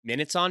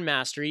Minutes on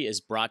Mastery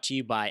is brought to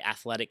you by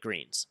Athletic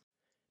Greens.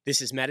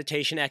 This is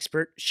meditation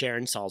expert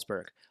Sharon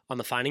Salzberg on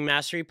the Finding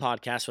Mastery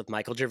podcast with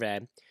Michael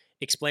Gervais,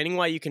 explaining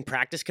why you can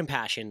practice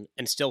compassion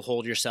and still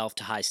hold yourself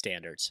to high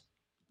standards.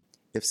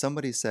 If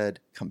somebody said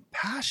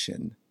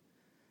compassion,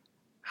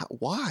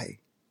 why?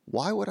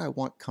 Why would I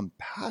want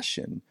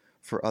compassion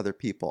for other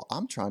people?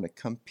 I'm trying to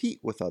compete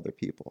with other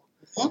people.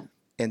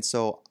 And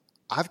so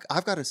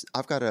I've got a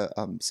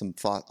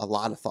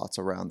lot of thoughts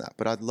around that,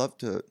 but I'd love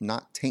to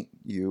not taint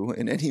you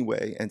in any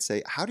way and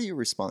say, how do you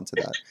respond to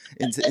that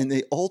in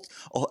the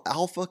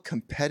alpha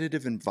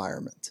competitive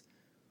environment?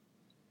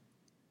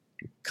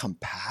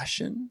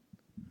 Compassion,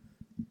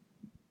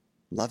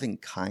 loving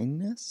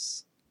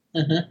kindness.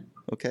 Mm-hmm.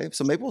 Okay,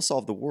 so maybe we'll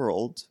solve the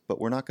world,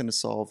 but we're not going to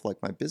solve like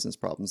my business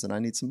problems, and I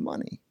need some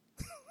money.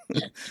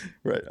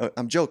 Right?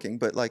 I'm joking,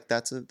 but like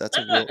it's a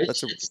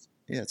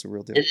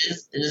real deal. It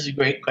is a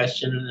great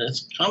question, and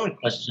it's a common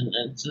question,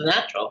 and it's a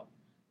natural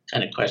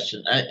kind of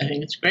question. I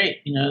think it's great.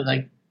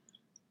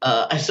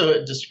 I saw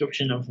a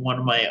description of one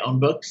of my own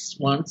books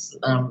once,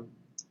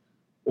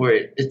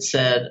 where it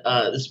said,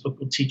 "This book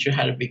will teach you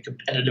how to be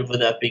competitive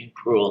without being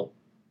cruel."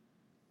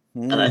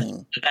 And I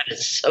think that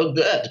is so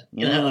good.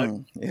 Yeah.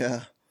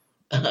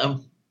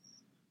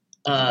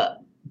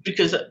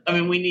 Because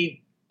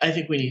I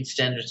think we need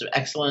standards of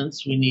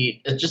excellence. We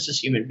need, just as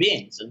human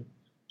beings,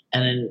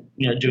 and in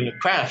doing a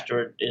craft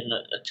or in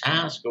a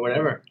task or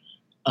whatever,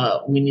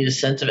 we need a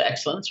sense of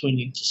excellence. We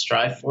need to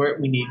strive for it.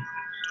 We need,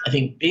 I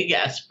think, big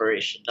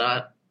aspiration,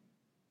 not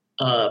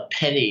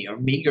petty or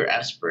meager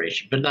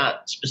aspiration, but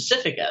not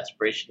specific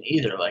aspiration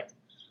either. Like,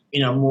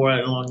 more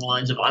along the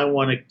lines of, I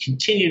want to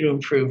continue to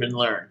improve and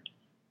learn,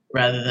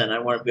 rather than I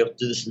want to be able to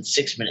do this in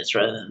 6 minutes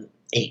rather than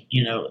 8,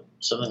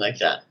 something like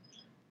that.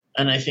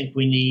 And I think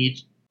we need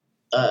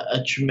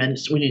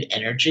we need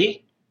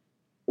energy,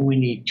 we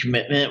need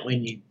commitment, we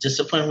need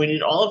discipline, we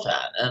need all of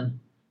that.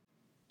 And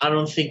I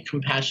don't think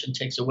compassion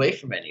takes away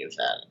from any of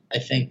that. I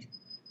think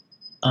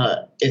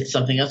it's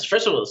something else.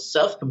 First of all,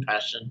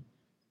 self-compassion,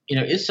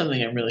 is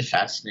something I'm really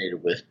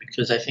fascinated with,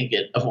 because I think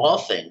of all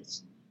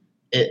things,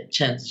 it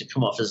tends to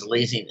come off as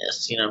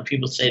laziness.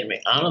 People say to me,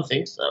 I don't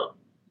think so.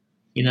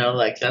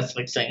 That's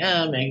like saying,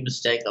 I made a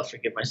mistake, I'll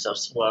forgive myself.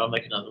 So what, I'll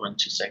make another one in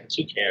 2 seconds.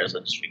 Who cares?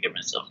 I'll just forgive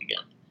myself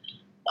again.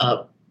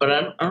 But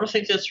I don't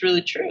think that's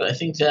really true. I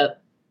think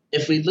that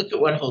if we look at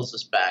what holds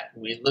us back,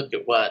 and we look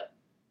at what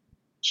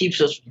keeps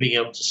us from being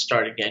able to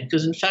start again,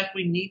 because in fact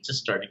we need to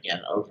start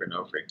again over and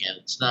over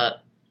again.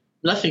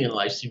 Nothing in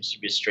life seems to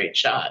be a straight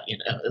shot.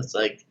 It's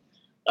like,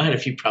 I had a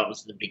few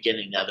problems in the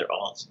beginning, now they're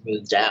all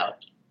smoothed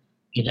out,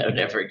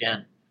 never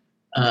again.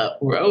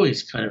 We're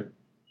always kind of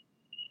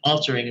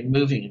altering and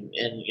moving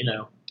and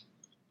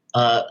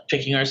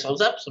picking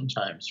ourselves up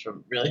sometimes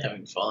from really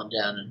having fallen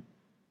down. And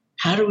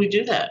how do we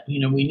do that? We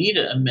need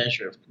a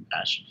measure of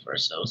compassion for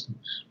ourselves. And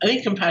I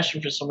think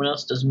compassion for someone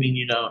else doesn't mean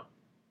you don't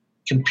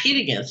compete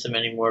against them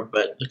anymore,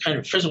 but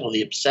first of all,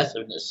 the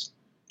obsessiveness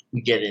we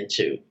get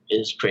into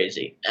is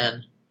crazy.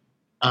 And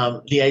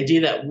the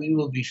idea that we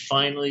will be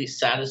finally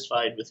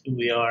satisfied with who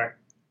we are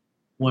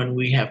when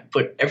we have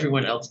put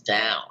everyone else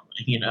down,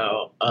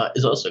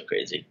 is also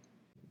crazy.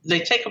 They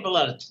take up a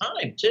lot of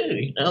time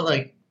too,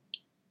 like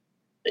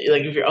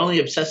if you're only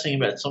obsessing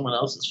about someone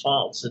else's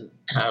faults and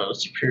how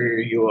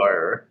superior you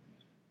are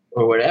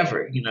or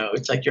whatever,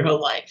 it's like your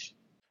whole life.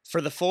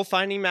 For the full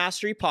Finding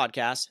Mastery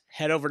podcast,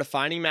 head over to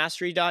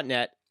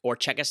findingmastery.net or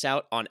check us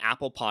out on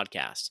Apple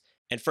Podcasts.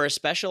 And for a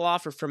special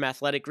offer from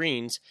Athletic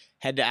Greens,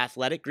 head to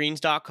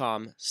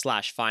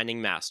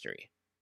athleticgreens.com/findingmastery.